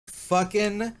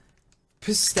fucking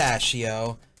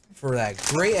pistachio for that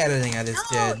great editing I just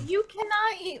did. No, you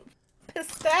cannot eat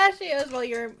pistachios while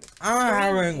you're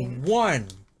I'm having one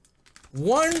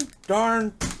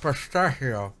darn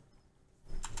pistachio.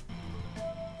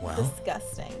 Well,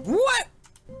 disgusting. what?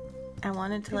 I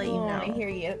wanted to let you Oh, know. I hear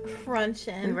you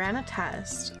crunching. We ran a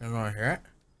test. You want to hear it?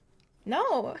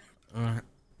 No.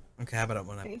 Okay, how about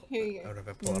when I I hear you.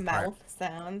 pull it apart? Mouth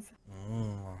sounds.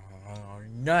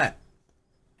 Nut.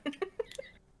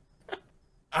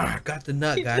 Got the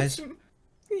nut, guys.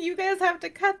 You guys have to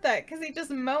cut that because he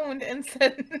just moaned and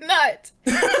said nut.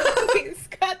 Please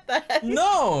cut that.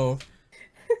 No.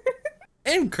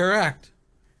 Incorrect.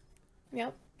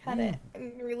 Yep, cut it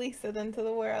and release it into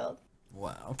the world.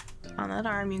 Wow. On that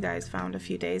arm you guys found a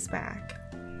few days back.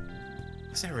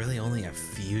 Was that really only a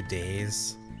few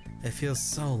days? It feels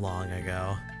so long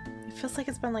ago. It feels like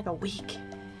it's been like a week.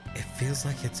 It feels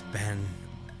like it's been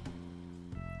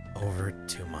over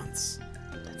 2 months.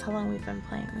 That's how long we've been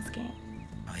playing this game.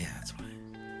 Oh yeah, that's why.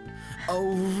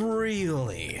 Oh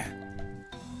really?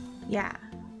 Yeah.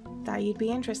 Thought you'd be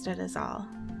interested is all.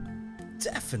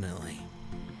 Definitely.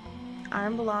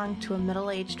 Arm belonged to a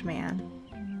middle-aged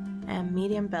man and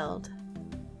medium build.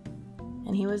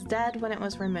 And he was dead when it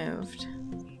was removed.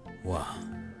 Wow.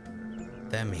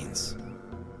 That means...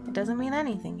 It doesn't mean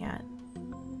anything yet.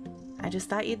 I just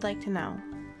thought you'd like to know.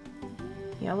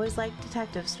 You always liked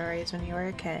detective stories when you were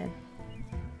a kid.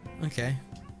 Okay.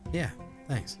 Yeah,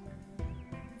 thanks.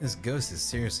 This ghost is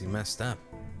seriously messed up.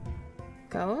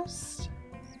 Ghost?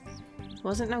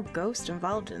 Wasn't no ghost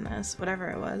involved in this, whatever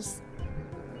it was.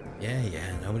 Yeah,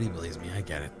 nobody believes me, I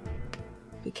get it.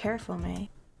 Be careful, May.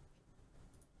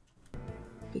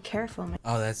 Be careful, May.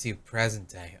 Oh, that's you present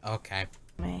day. Okay.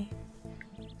 May.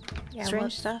 Yeah,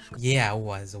 Strange stuff Yeah, it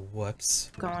was.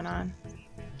 Whoops. going on.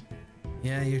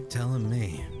 Yeah, you're telling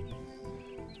me.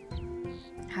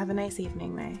 Have a nice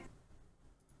evening, May.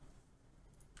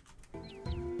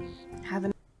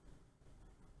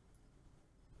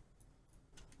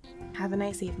 Have a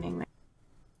nice evening, May.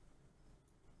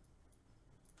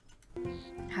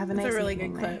 Have a nice That's a really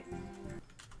evening, good May. clip.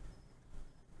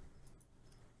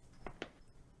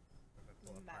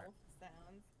 Mouth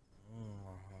sounds.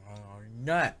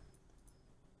 Nut.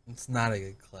 It's not a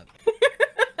good clip.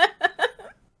 What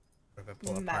if I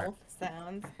pull it apart? Mouth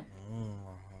sounds.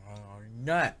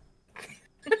 Nut.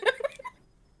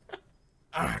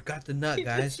 Got the nut,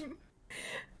 guys.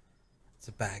 It's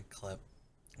a bad clip.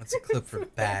 That's a clip for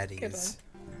baddies.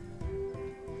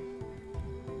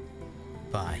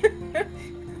 Bye.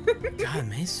 God,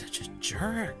 May's such a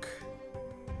jerk.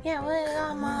 Yeah, what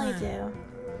did Molly do?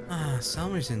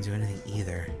 Selmers didn't do anything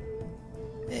either.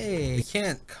 Hey, you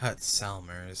can't cut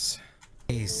Selmers.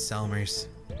 Hey, Selmers.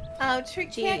 Oh,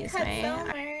 Trick can't Jeez, cut May.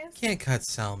 Selmers. Can't cut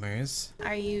Selmers.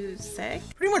 Are you sick?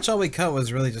 Pretty much all we cut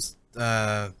was really just,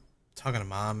 talking to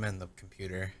Mom and the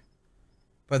computer.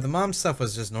 But the Mom stuff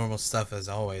was just normal stuff as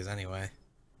always anyway.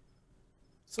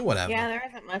 So whatever. Yeah, there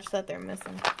isn't much that they're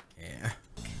missing. Yeah.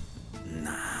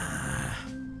 Nah.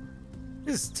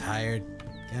 Just tired.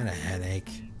 Got a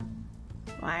headache.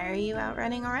 Why are you out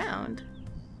running around?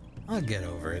 I'll get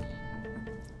over it.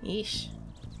 Yeesh.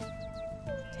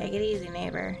 Take it easy,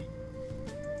 neighbor.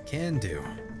 Can do.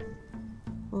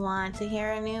 Want to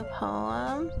hear a new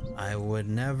poem? I would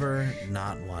never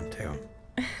not want to.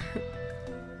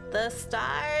 The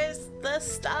stars,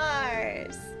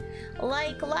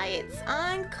 like lights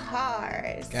on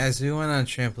cars. Guys, we went on a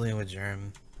trampoline with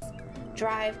Germ.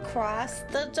 Drive across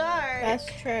the dark That's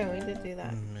true, we did do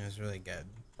that. It was really good.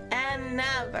 and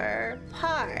never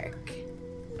park.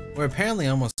 We're apparently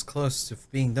almost close to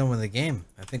being done with the game.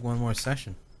 I think one more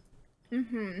session.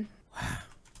 Mm-hmm. Wow.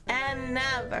 And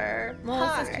never Well,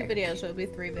 park. this is 2 videos, so it'll be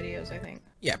 3 videos, I think.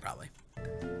 Yeah, probably.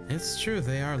 It's true,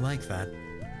 they are like that.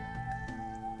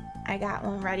 I got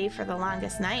one ready for the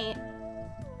longest night.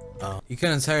 Oh, you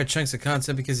cut entire chunks of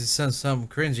content because it says something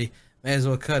cringy. May as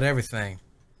well cut everything.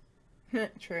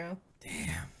 True.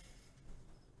 Damn.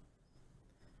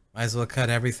 Might as well cut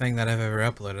everything that I've ever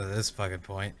uploaded at this fucking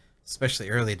point. Especially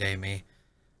early day me.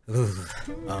 Ooh.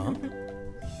 Oh.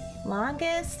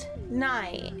 Longest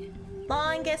night.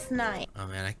 Longest night. Oh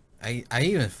man, I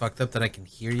even fucked up that I can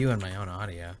hear you in my own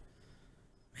audio.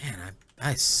 Man,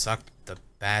 I sucked the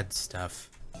bad stuff.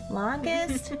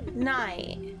 Longest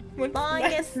night.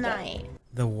 Longest night.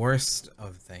 The worst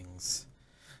of things.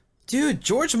 Dude,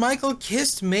 George Michael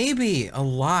kissed Maybe a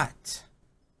lot.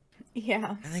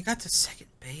 Yeah. And they got to second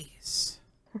base.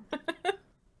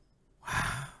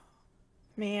 Wow.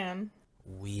 Man,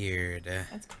 Weird.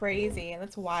 that's crazy.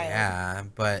 That's wild. Yeah,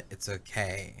 but it's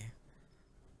okay.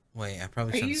 Wait, I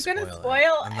probably Are shouldn't you spoil gonna it. spoil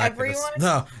I'm not gonna everyone?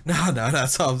 No,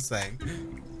 that's all I'm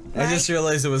saying. I just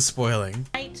realized it was spoiling.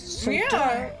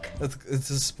 Yeah. It's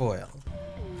a spoil.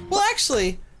 Well,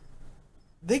 actually,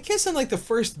 they kiss in like the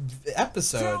first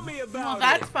episode. Tell me about Well,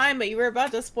 that's fine, but you were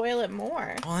about to spoil it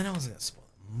more. Well, I know I was gonna spoil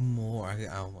it more. I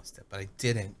almost did, but I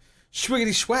didn't. Schwiggity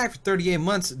schwack for 38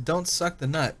 months. Don't suck the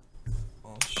nut.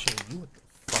 I'll show you what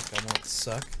the fuck I won't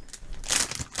suck.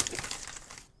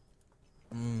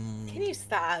 Can you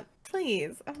stop,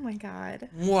 please? Oh my god.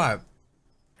 What?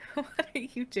 What are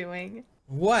you doing?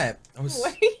 What? I was.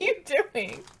 What are you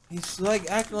doing? He's like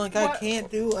acting like What?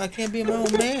 I can't be my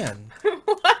own man.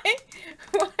 What?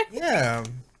 What? Yeah.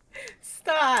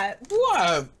 Stop.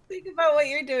 What? Think about what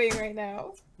you're doing right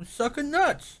now. I'm sucking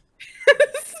nuts.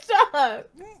 Stop.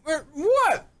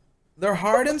 What? They're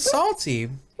hard and salty,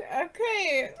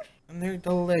 Okay. and they're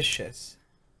delicious.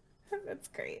 That's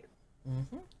great.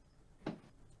 Mm-hmm.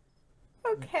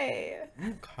 Okay.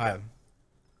 Okay.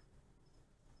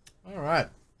 All right.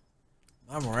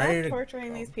 I'm ready Stop to torturing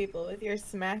go. these people with your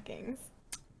smackings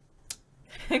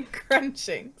and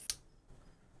crunchings.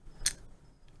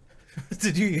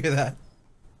 Did you hear that?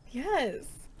 Yes.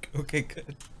 Okay,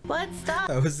 good. What stars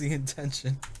That was the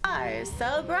intention. are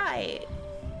so bright?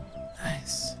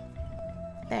 Nice.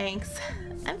 Thanks.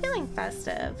 I'm feeling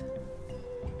festive.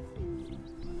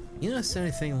 You notice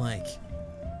anything like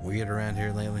weird around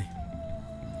here lately?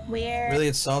 Weird. Really,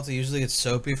 it's salty. Usually, it's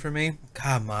soapy for me.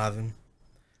 God, Marvin.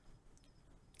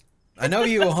 I know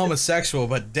you a homosexual,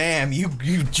 but damn, you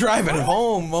drive it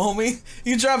home, homie.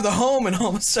 You drive the home and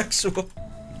homosexual.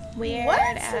 Weird What?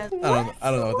 as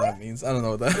I don't know what that means. I don't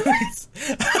know what that means.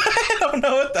 I don't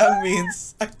know what that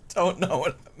means. I don't know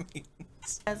what that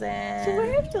means. as Do in. I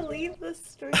have to leave the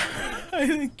stream? I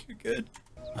think you're good.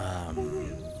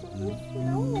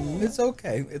 It's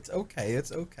okay. It's okay.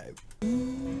 It's okay.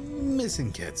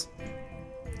 Missing kids.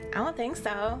 I don't think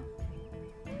so.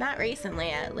 Not recently,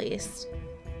 at least.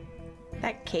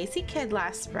 That Casey kid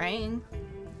last spring.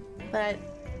 But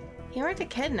he weren't a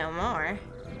kid no more.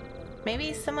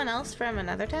 Maybe someone else from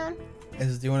another town? Do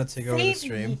you want to take over the Save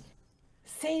stream? me.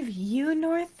 Save you,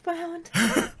 Northbound?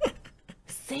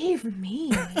 Save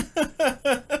me.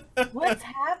 What's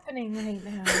happening right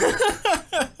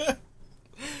now?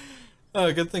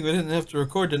 Oh, good thing we didn't have to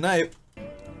record tonight.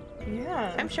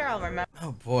 Yeah. I'm sure I'll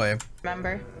Oh boy.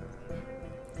 remember.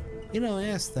 You know, I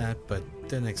asked that, but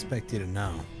didn't expect you to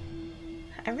know.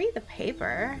 I read the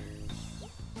paper.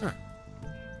 Huh.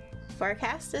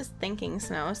 Forecast is thinking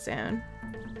snow soon.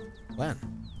 When?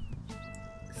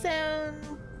 Soon.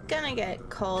 Gonna get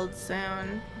cold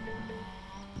soon.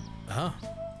 Oh.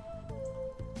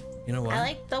 You know what? I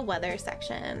like the weather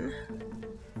section.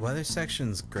 Weather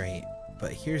section's great,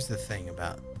 but here's the thing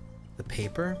about the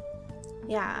paper.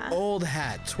 Yeah. Old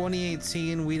hat,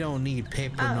 2018. We don't need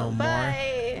paper Oh, no more.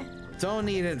 bye. Don't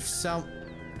need it.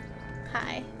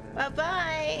 Hi.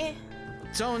 Bye-bye.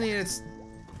 Don't need it.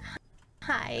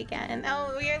 Hi again.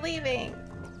 Oh, you're leaving.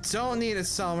 Don't need it,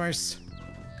 Summers.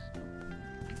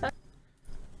 It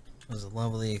was a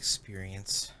lovely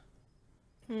experience.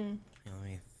 Hmm.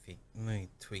 Here, let me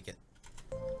tweak it.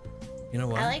 You know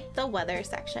what? I like the weather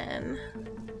section.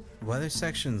 Weather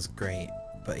section's great,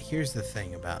 but here's the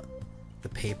thing about the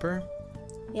paper.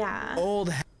 Yeah. Old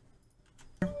hat.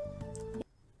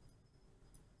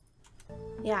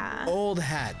 Yeah. Old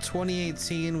hat,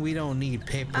 2018. We don't need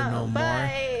paper Oh, no more.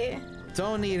 bye.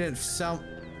 Don't need it.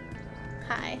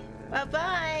 Hi.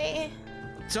 Bye-bye.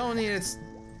 Don't need it.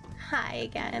 Hi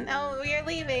again. Oh, you're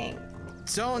leaving.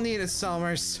 Don't need it,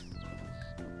 Summers.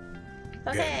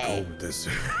 Okay. this.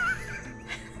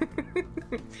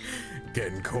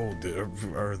 Getting cold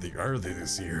early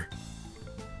this year.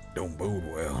 Don't bode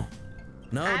well.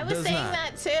 No, I it was does saying not.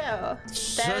 that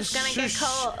too. That it's gonna get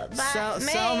cold. Bye,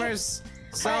 May.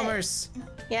 Summers.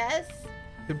 Yes.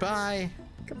 Goodbye.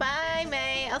 Goodbye,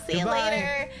 May. I'll see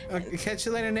Goodbye. you later. Catch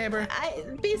you later, neighbor.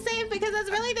 Be safe because it's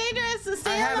really dangerous to I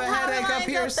stay have on a the power headache up lines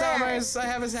here, there. Summers. I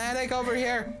have a headache over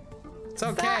here. It's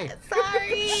okay.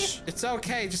 Sorry. It's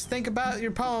okay. Just think about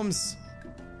your poems.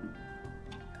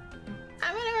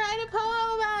 I'm gonna write a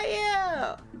poem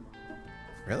about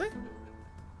you. Really?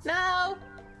 No.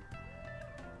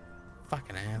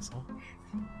 Fucking asshole.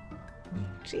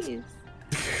 Jeez.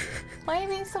 Why are you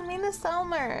being so mean to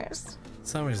Summers?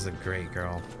 Summers is a great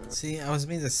girl. See, I was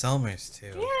mean to Summers too.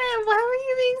 Yeah, why were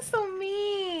you being so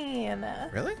mean?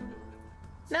 Really?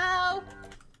 No. Alright,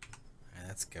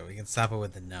 that's good. We can stop it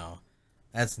with the no.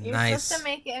 That's You're nice. supposed to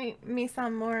make me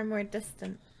sound more and more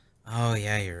distant. Oh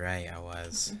yeah, you're right. I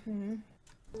was. Hmm.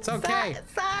 It's okay.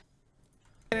 Sorry.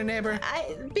 Later, neighbor.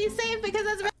 Be safe because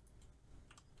it's really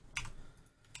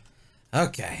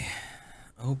Okay.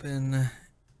 Open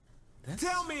this.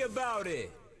 Tell me about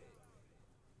it.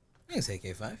 I think it's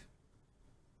AK5.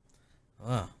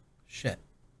 Oh, shit.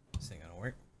 This ain't gonna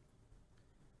work.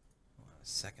 Hold on a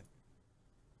second.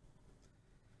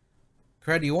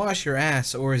 Cry, do you wash your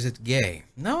ass or is it gay?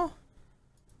 No.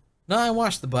 No, I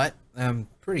wash the butt. I'm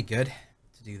pretty good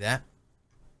to do that.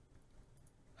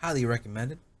 Highly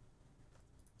recommended.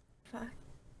 Fuck.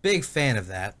 Big fan of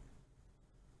that.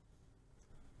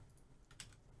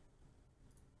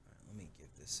 Alright, let me give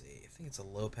this I think it's a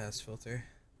low pass filter.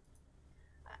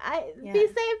 Be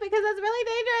safe because it's really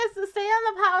dangerous to stay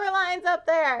on the power lines up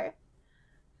there.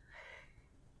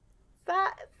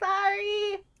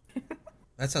 Sorry.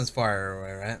 That sounds far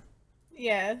away, right?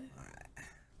 Yeah.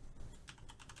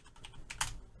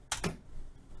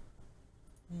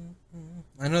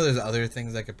 I know there's other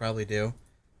things I could probably do,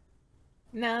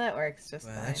 No, that works just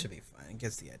but fine. that should be fine. It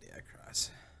gets the idea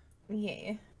across.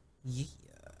 Yeah. Yeah.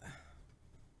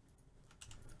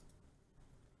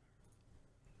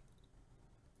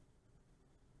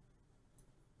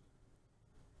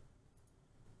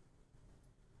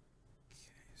 Okay,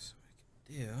 so what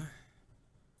I can do.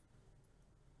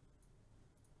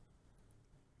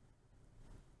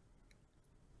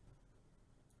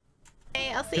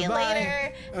 Hey, I'll see Goodbye. you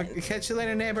later. Okay, catch you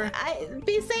later, neighbor.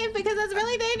 Be safe because it's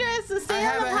really dangerous to stay I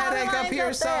on have the a power headache up lines here,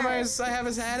 there. Summers. I have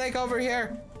a headache over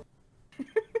here. God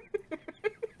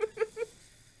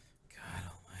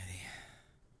almighty.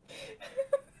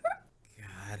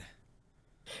 God.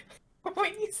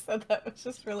 When you said that was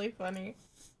just really funny.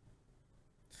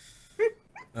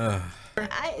 Ugh.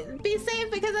 Be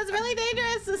safe because it's really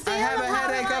dangerous to I stay on have the a power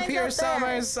headache up lines here, there.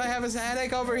 Summers. I have a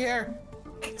headache over here.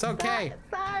 It's okay.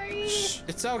 Sorry. Shh,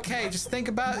 it's okay. Just think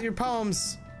about your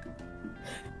poems.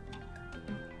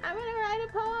 I'm gonna write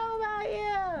a poem about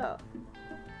you.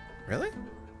 Really?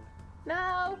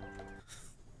 No.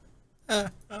 Oh.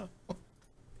 All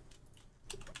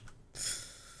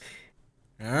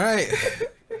right.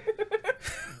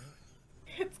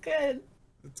 It's good.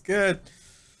 It's good.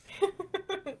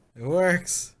 It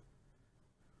works.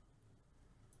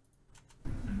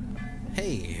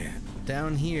 Hey,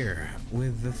 down here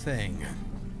with the thing.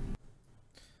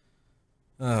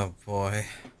 Oh boy.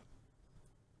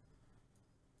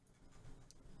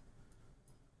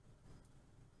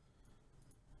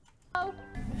 Oh.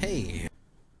 Hey.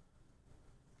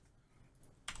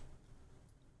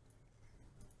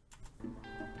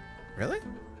 Really?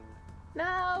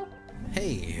 No.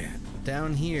 Hey,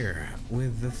 down here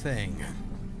with the thing.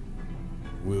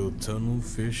 Will tunnel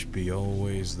fish be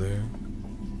always there?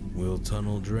 Will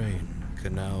tunnel drain,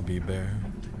 canal be bare?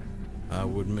 I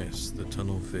would miss the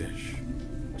tunnel fish.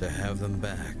 To have them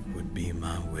back would be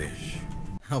my wish.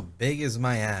 How big is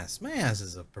my ass? My ass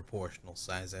is a proportional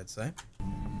size, I'd say.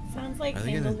 Sounds like Are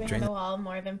they candles gonna behind drain the it? wall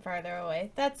more than farther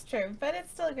away. That's true, but it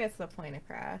still gets the point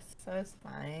across, so it's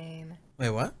fine. Wait,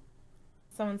 what?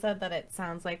 Someone said that it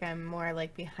sounds like I'm more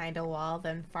like behind a wall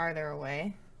than farther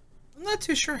away. I'm not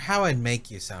too sure how I'd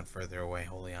make you sound further away,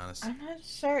 wholly honest. I'm not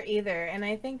sure either, and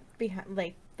I think behind,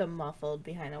 like, the muffled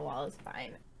behind a wall is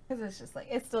fine. Because it's just like,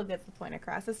 it still gets the point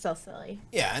across. It's still silly.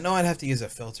 Yeah, I know I'd have to use a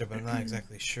filter, but I'm not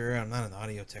exactly sure. I'm not an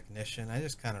audio technician. I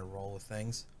just kind of roll with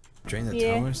things. Drain the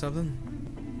Yeah. tunnel or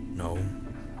something? No,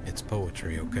 it's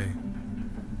poetry, okay?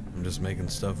 I'm just making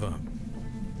stuff up.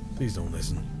 Please don't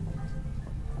listen.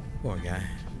 Poor guy.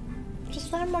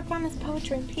 Just let him work on his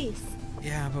poetry in peace.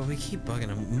 Yeah, but we keep bugging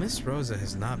him. Miss Rosa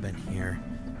has not been here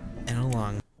in a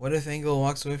long... What if Engel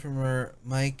walks away from her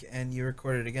mic and you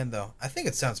record it again, though? I think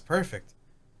it sounds perfect.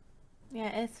 Yeah,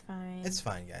 it's fine. It's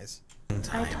fine, guys.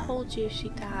 I told you she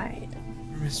died.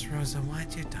 Miss Rosa,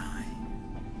 why'd you die?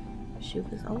 She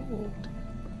was old.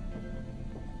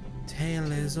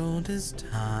 Tale as old as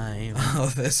time.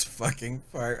 Oh, this fucking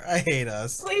part. I hate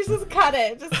us. Please just cut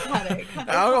it. Just cut it. Cut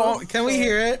this Oh, whole can we shit.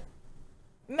 hear it?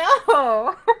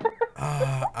 No!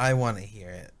 I want to hear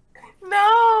it.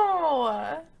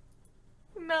 No!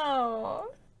 No.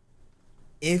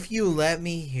 If you let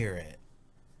me hear it,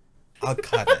 I'll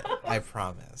cut it. I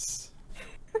promise.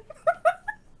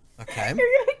 Okay? You're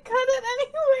gonna cut it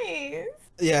anyways.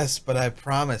 Yes, but I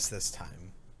promise this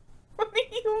time. What do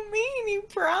you mean? You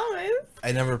promised?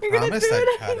 I never You're gonna promised do I'd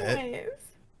it cut it. anyways.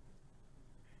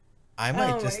 I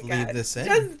might Oh just my leave God. this in.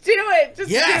 Just do it. Just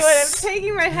Yes! do it. I'm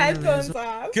taking my headphones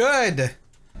off. Good!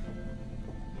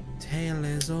 Tale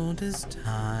as old as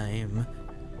time.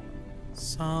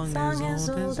 Song as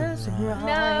old as rhyme.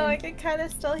 No, I can kind of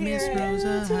still hear Miss it.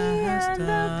 Rosa has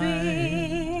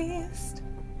died. Beast.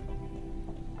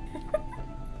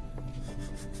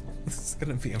 This is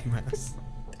gonna be a mess.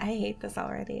 I hate this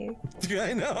already.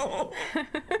 I know.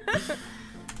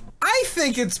 I I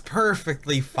think it's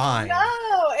perfectly fine.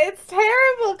 No, it's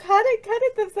terrible. Cut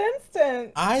it this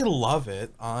instant. I love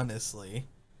it, honestly.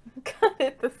 Cut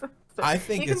it this instant. I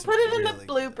think you it's can put it in really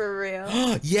the blooper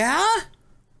reel. Yeah?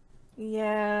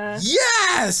 Yeah.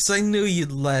 Yes! I knew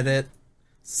you'd let it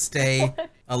stay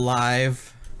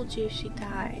alive. I told you she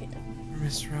died.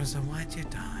 Miss Rosa, why'd you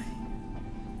die?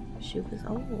 She was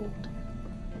old.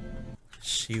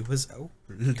 She was old.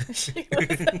 She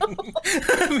was old.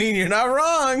 I mean, you're not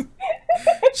wrong.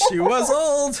 She was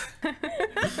old.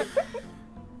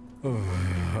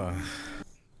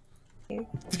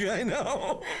 I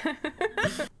know.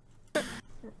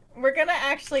 We're gonna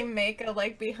actually make a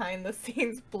like behind the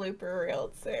scenes blooper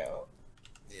reel too.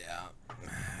 Yeah.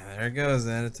 There it goes.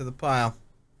 Add it to the pile.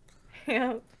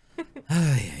 Yeah.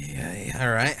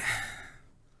 All right.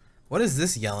 What is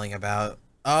this yelling about?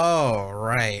 Oh,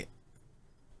 right.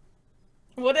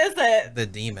 What is it? The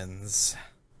demons.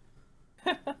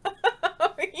 Oh,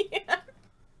 yeah.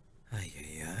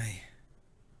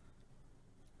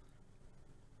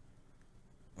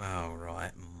 All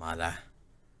right, mother.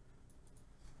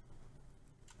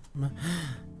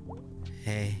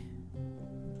 Hey.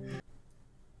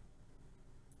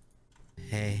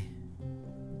 Hey.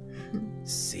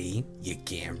 See, you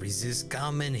can't resist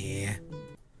coming here.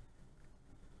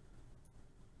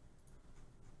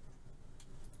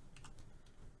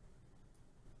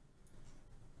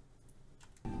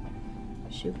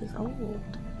 She was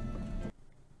old.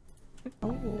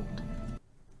 Old.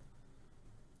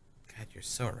 God, you're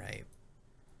so right.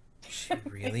 She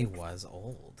really was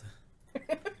old.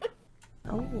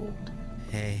 Old.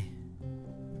 Hey.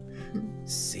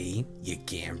 See, you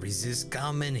can't resist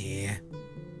coming here.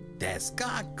 That's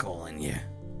God calling you.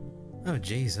 Oh,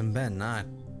 jeez, I bet not.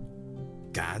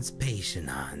 God's patient,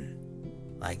 hon.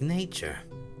 Like nature.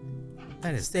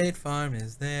 And a State Farm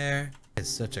is there. It's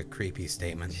such a creepy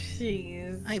statement.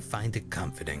 Jeez. I find it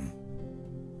comforting.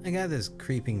 I got this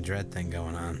creeping dread thing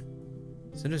going on.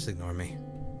 So just ignore me.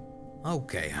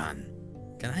 Okay, hon.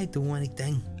 Can I do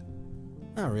anything?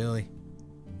 Not really.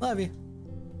 Love you.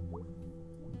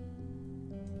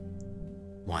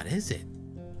 What is it?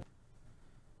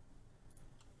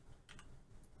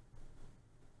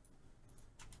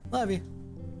 Love you.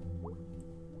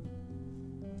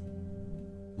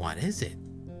 What is it?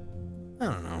 I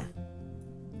don't know.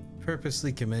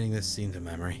 Purposely committing this scene to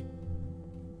memory.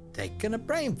 Taking a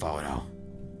brain photo.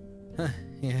 Huh,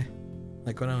 yeah.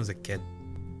 Like when I was a kid.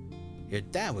 Your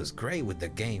dad was great with the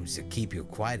games to keep you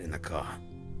quiet in the car.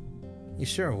 He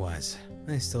sure was.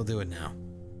 I still do it now.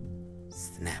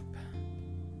 Snap.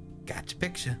 Got your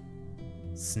picture.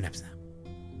 Snap, snap.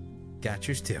 Got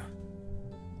yours too.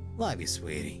 Love you,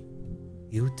 sweetie.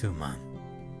 You too, Mom.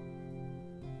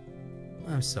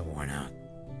 I'm so worn out.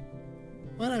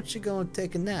 Why don't you go and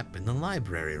take a nap in the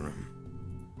library room?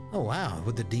 Oh wow,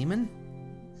 with the demon?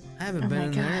 I haven't been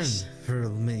in there for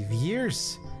maybe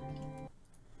years.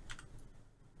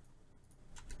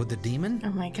 With the demon?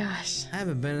 Oh my gosh. I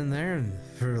haven't been in there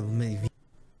for maybe.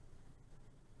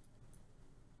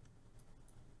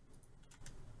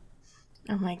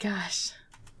 Oh my gosh.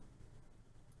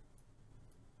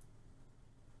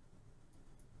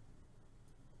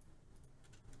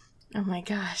 Oh my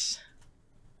gosh.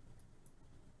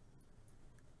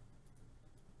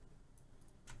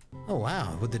 Oh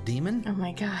wow, with the demon? Oh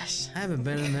my gosh. I haven't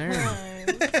been in there.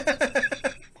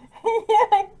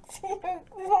 What?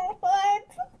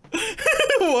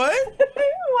 What?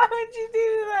 Why would you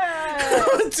do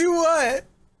that? Do what?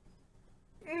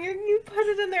 You put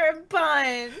it in there a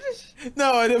bunch.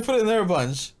 No, I didn't put it in there a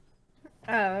bunch.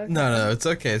 Oh. Okay. No, it's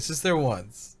okay. It's just there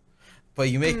once. But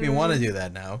you make me want to do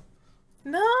that now.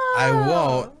 No. I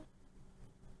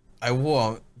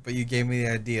won't, but you gave me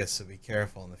the idea, so be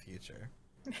careful in the future.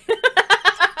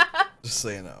 Just so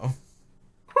you know.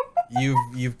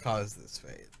 You've caused this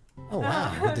fate. Oh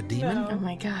wow, with the demon? No. Oh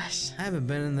my gosh. I haven't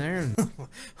been in there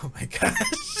oh my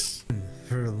gosh.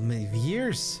 For maybe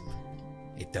years.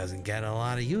 It doesn't get a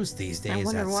lot of use these days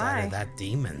wonder outside why. of that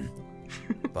demon.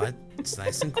 But it's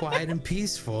nice and quiet and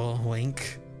peaceful,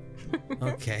 wink.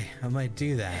 Okay, I might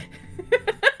do that.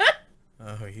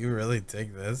 Oh, you really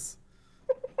dig this?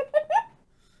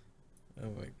 Oh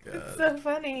my god. It's so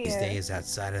funny. These days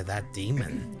outside of that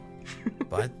demon.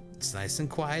 But it's nice and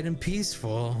quiet and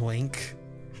peaceful, wink.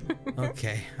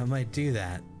 Okay, I might do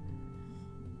that.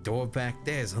 Door back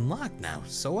there is unlocked now,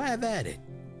 so have at it.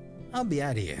 I'll be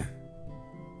out of here.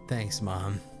 Thanks,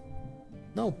 Mom.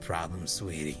 No problem,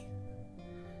 sweetie.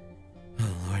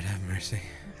 Oh, Lord have mercy.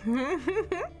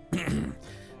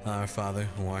 Our Father,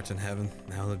 who art in heaven,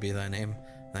 hallowed be thy name.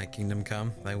 Thy kingdom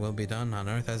come, thy will be done, on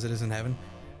earth as it is in heaven.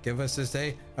 Give us this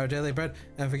day our daily bread,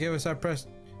 and forgive us our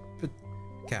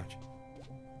couch.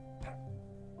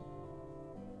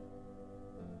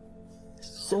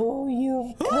 So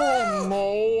you've come,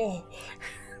 May.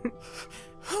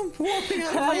 I'm warping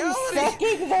out of I'm reality!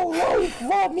 sucking the life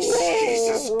from you!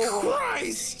 Jesus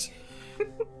Christ!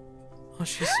 Oh,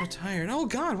 she's so tired. Oh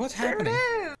God, what's happening?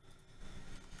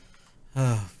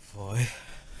 Oh boy.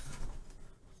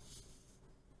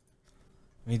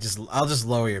 I'll just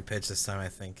lower your pitch this time, I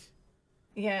think.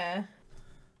 Yeah.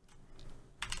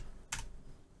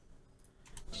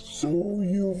 So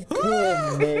you've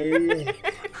come, May.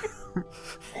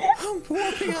 I'm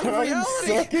warping out of I'm reality!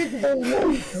 sucking the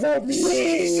life from you!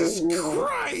 Jesus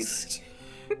Christ!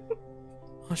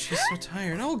 Oh, she's so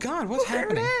tired. Oh God, what's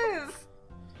happening?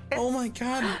 Oh my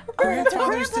God,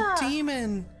 Grandfather's the Grandpa.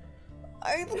 demon.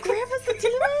 Grandpa's the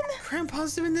demon?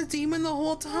 Grandpa's been the demon the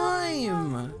whole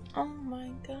time. Oh my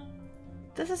god.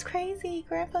 This is crazy.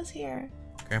 Grandpa's here.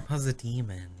 Grandpa's the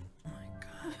demon. Oh my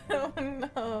God. Oh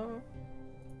no.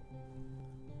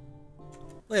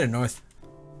 Later, North.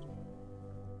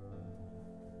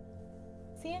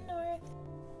 See you, North.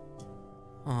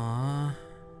 Aww.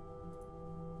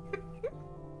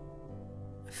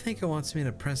 I think it wants me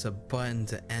to press a button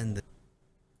to end it.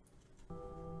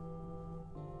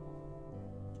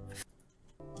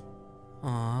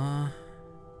 Aww.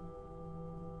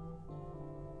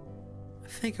 I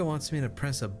think it wants me to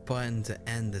press a button to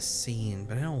end the scene,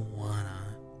 but I don't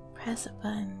wanna. Press a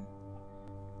button.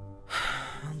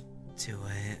 I'll do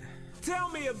it. Tell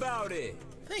me about it.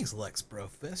 Thanks, Lex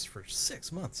Brofist, for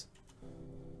 6 months.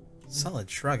 Solid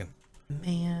shrugging.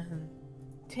 Man.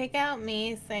 Take out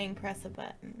me saying press a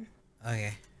button.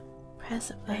 Okay. Press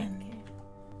a button.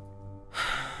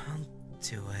 I'll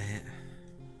do it.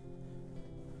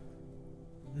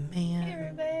 Hey,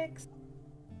 Man. Rubik's.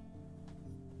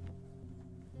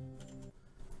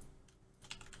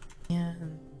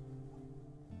 Man.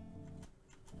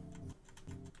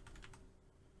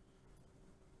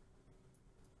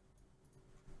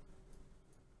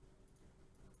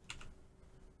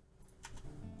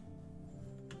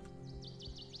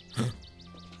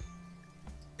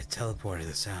 It teleported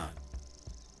us out.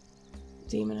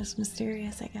 Demon is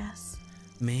mysterious, I guess.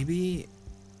 Maybe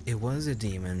it was a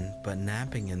demon, but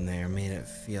napping in there made it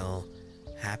feel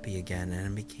happy again and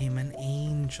it became an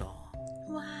angel.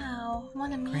 Wow,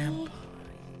 one of me? Grandpa.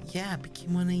 Yeah, it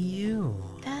became one of you.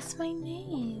 That's my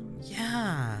name.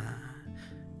 Yeah.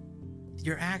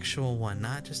 Your actual one,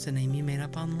 not just a name you made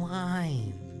up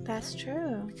online. That's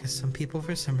true. Because some people,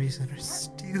 for some reason, are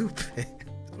stupid.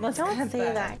 Let's Don't cut say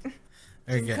that.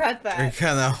 We're cut that. We're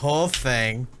cutting the whole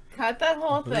thing. Cut that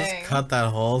whole Let's thing. cut that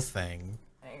whole thing.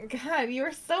 God, you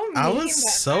were so mean. I was that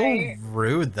so night.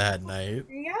 rude that night.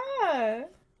 Yeah.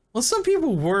 Well, some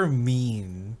people were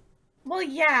mean. Well,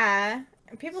 yeah.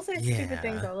 People say Yeah. stupid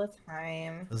things all the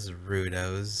time. Those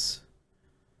rudos.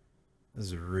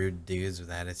 Those rude dudes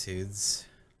with attitudes.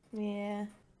 Yeah.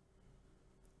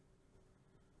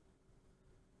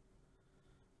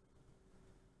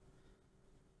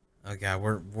 Oh god,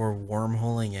 we're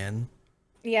wormholing in.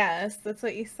 Yes, that's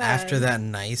what you said. After that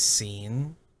nice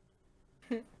scene.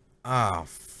 Oh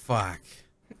fuck.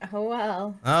 Oh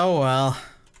well. Oh well.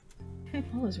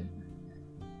 What was it?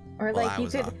 Or Well, like that you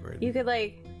was could awkward. you could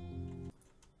like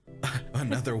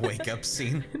Another wake up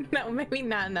scene. no, maybe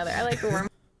not another. I like the worm.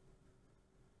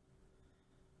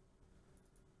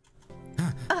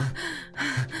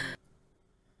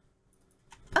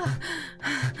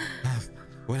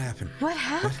 What happened? What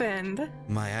happened?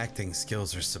 My acting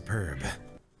skills are superb.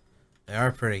 They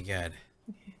are pretty good.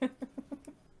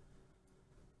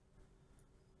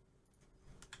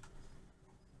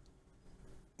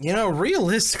 You know,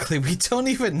 realistically, we don't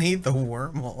even need the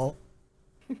wormhole.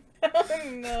 Oh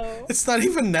no. It's not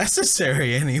even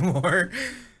necessary anymore.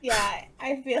 Yeah,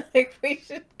 I feel like we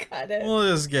should cut it. We'll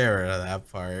just get rid of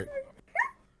that part.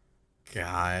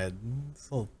 God, this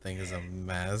whole thing is a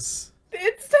mess.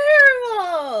 It's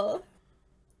terrible.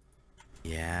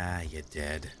 Yeah, you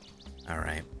did.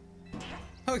 Alright.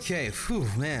 Okay, whew,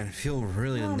 man, feel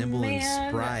really Oh, nimble and man.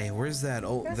 spry. Where's that?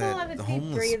 Oh, There's that a lot of the deep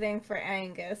homeless. breathing for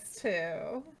Angus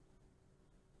too.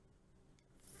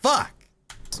 Fuck!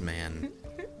 Man,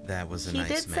 that was a He nice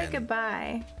did man. say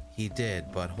goodbye. He did,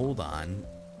 but hold on.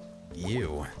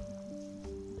 You.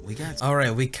 We got.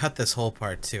 Alright, we cut this whole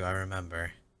part too, I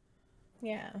remember.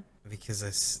 Yeah. Because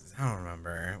I don't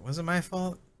remember. Was it my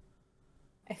fault?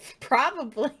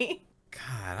 Probably.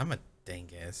 God, I'm a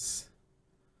dingus.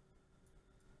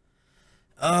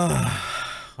 Ugh,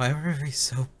 why were we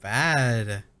so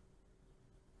bad?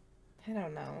 I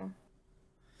don't know.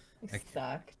 We Okay.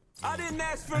 sucked. I didn't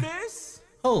ask for this.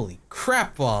 Holy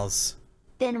crap balls.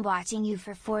 Been watching you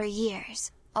for 4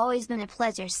 years. Always been a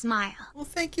pleasure, smile. Well,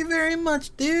 thank you very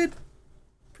much, dude.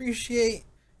 Appreciate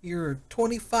your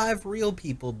 25 real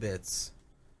people bits.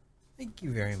 Thank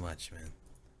you very much, man.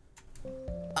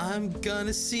 I'm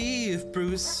gonna see if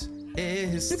Bruce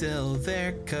is still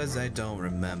there, cause I don't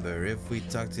remember if we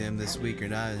talked to him this week or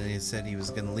not, and he said he was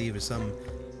gonna leave or something.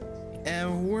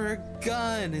 And we're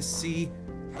gonna see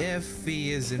if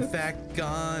he is in fact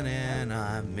gone, and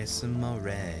I miss him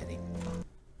already.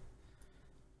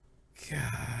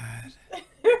 God.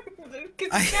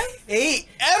 I hate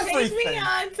everything. Take me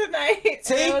on tonight.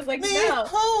 Take and I was like, me no.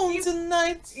 home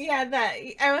tonight. Yeah, that.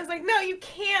 I was like, no, you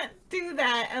can't do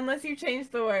that unless you change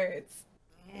the words.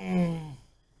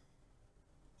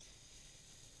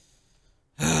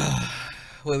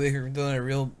 Well, we're doing a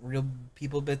real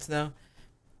people bits now.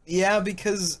 Yeah,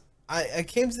 because I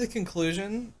came to the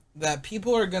conclusion that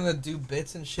people are gonna do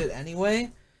bits and shit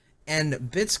anyway,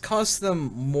 and bits cost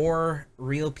them more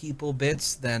real people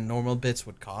bits than normal bits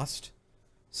would cost.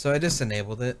 So I just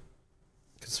enabled it.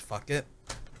 Cause fuck it.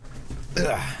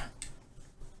 Ugh.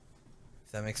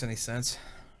 If that makes any sense.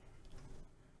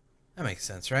 That makes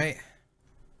sense, right?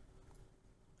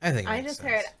 I think it I makes just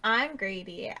sense. heard, I'm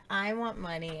greedy. I want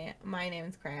money. My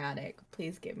name's Cryotic.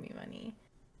 Please give me money.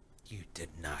 You did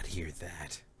not hear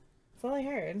that. That's all I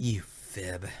heard. You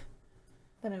fib.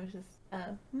 But it was just,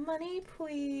 money,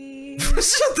 please.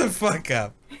 Shut the fuck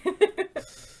up.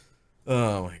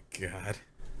 Oh my god.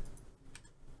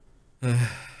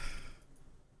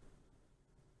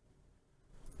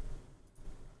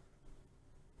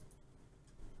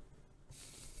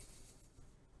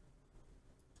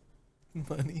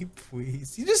 Money,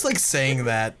 please. You just like saying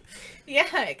that.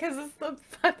 Yeah, because it's the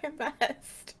fucking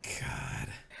best. God.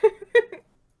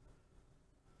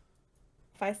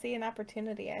 If I see an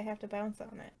opportunity, I have to bounce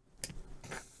on it.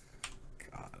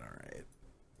 God, alright.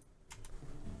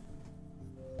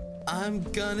 I'm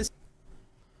gonna...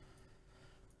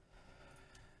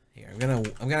 Here, I'm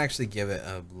gonna actually give it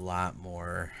a lot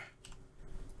more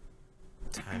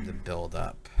time to build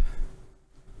up.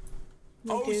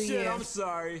 Oh Do shit, you. I'm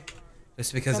sorry.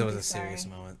 Just because Don't it was be a serious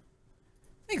sorry. moment.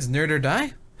 Thanks, Nerd or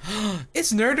Die.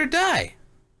 It's Nerd or Die.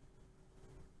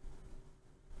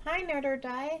 Hi, Nerd or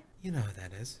Die. You know who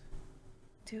that is.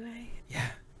 Do I? Yeah.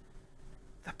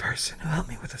 The person who helped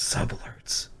me with the sub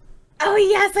alerts. Oh,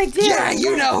 yes, I do. Yeah,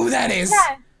 you know who that is.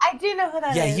 Yeah, I do know who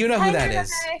that is. Yeah, you know Hi, who that Nerd or is.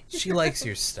 Die. She likes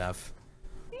your stuff.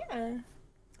 Yeah.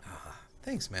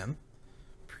 Thanks, man.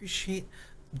 Appreciate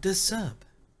the sub.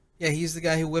 Yeah, he's the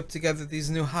guy who whipped together these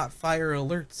new hot fire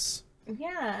alerts.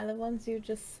 Yeah, the ones you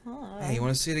just saw. Hey, you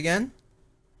want to see it again?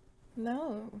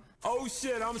 No. Oh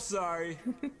shit, I'm sorry.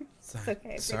 It's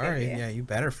okay. Sorry. forgive you. Yeah, you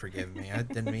better forgive me. I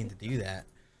didn't mean to do that.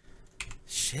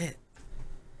 Shit.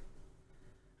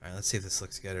 Alright, let's see if this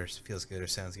looks good or feels good or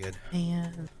sounds good.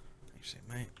 Man. Actually,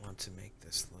 I might want to make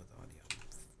this low audio.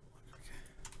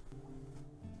 Okay.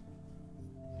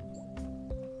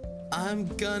 I'm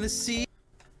gonna see.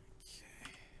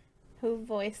 Who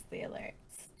voiced the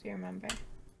alerts? Do you remember?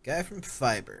 Guy from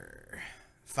Fiverr.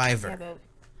 Yeah, but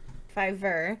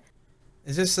Fiverr.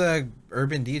 Is this a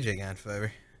urban DJ guy on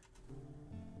Fiverr?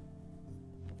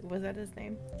 Was that his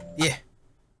name? Yeah.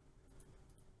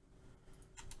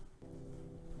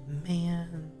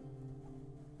 Man.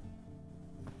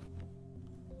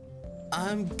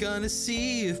 I'm gonna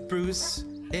see if Bruce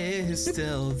is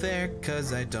still there,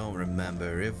 cause I don't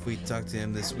remember if we talked to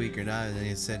him this week or not, and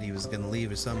he said he was gonna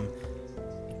leave or something.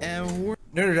 And we're...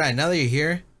 Nerd or Die, now that you're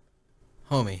here,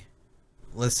 homie,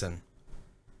 listen.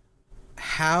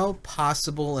 How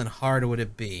possible and hard would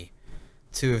it be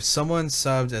to, if someone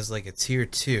subbed as like a tier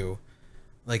 2,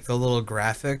 like the little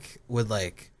graphic would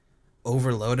like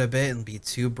overload a bit and be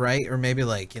too bright, or maybe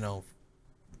like, you know,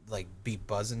 like be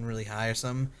buzzing really high or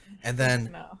something, and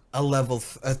then No.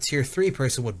 a tier 3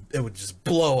 person would just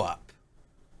blow up.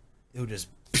 It would just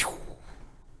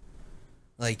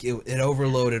like it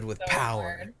overloaded with So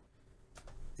power. hard.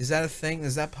 Is that a thing?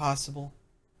 Is that possible?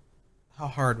 How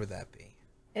hard would that be?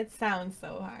 It sounds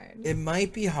so hard. It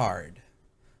might be hard,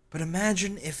 but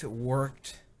imagine if it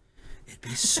worked. It'd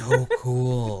be so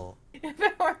cool. If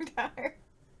it worked hard.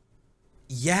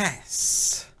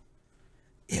 Yes.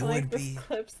 It Like would this be.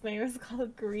 clip's name is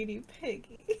called Greedy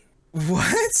Piggy.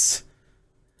 What?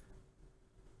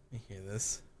 You hear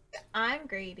this? I'm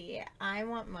greedy. I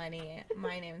want money.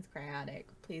 My name's Cryotic.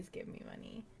 Please give me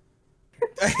money.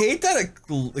 I hate that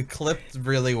it clipped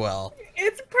really well.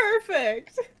 It's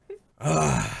perfect.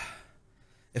 Ugh.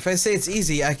 If I say it's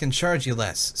easy, I can charge you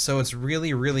less. So it's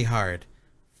really, really hard.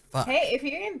 Fuck. Hey, if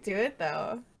you can do it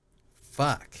though.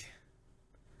 Fuck.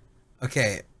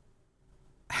 Okay.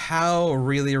 how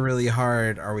really, really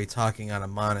hard are we talking on a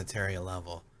monetary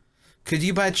level? Could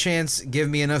you by chance give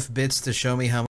me enough bits to show me how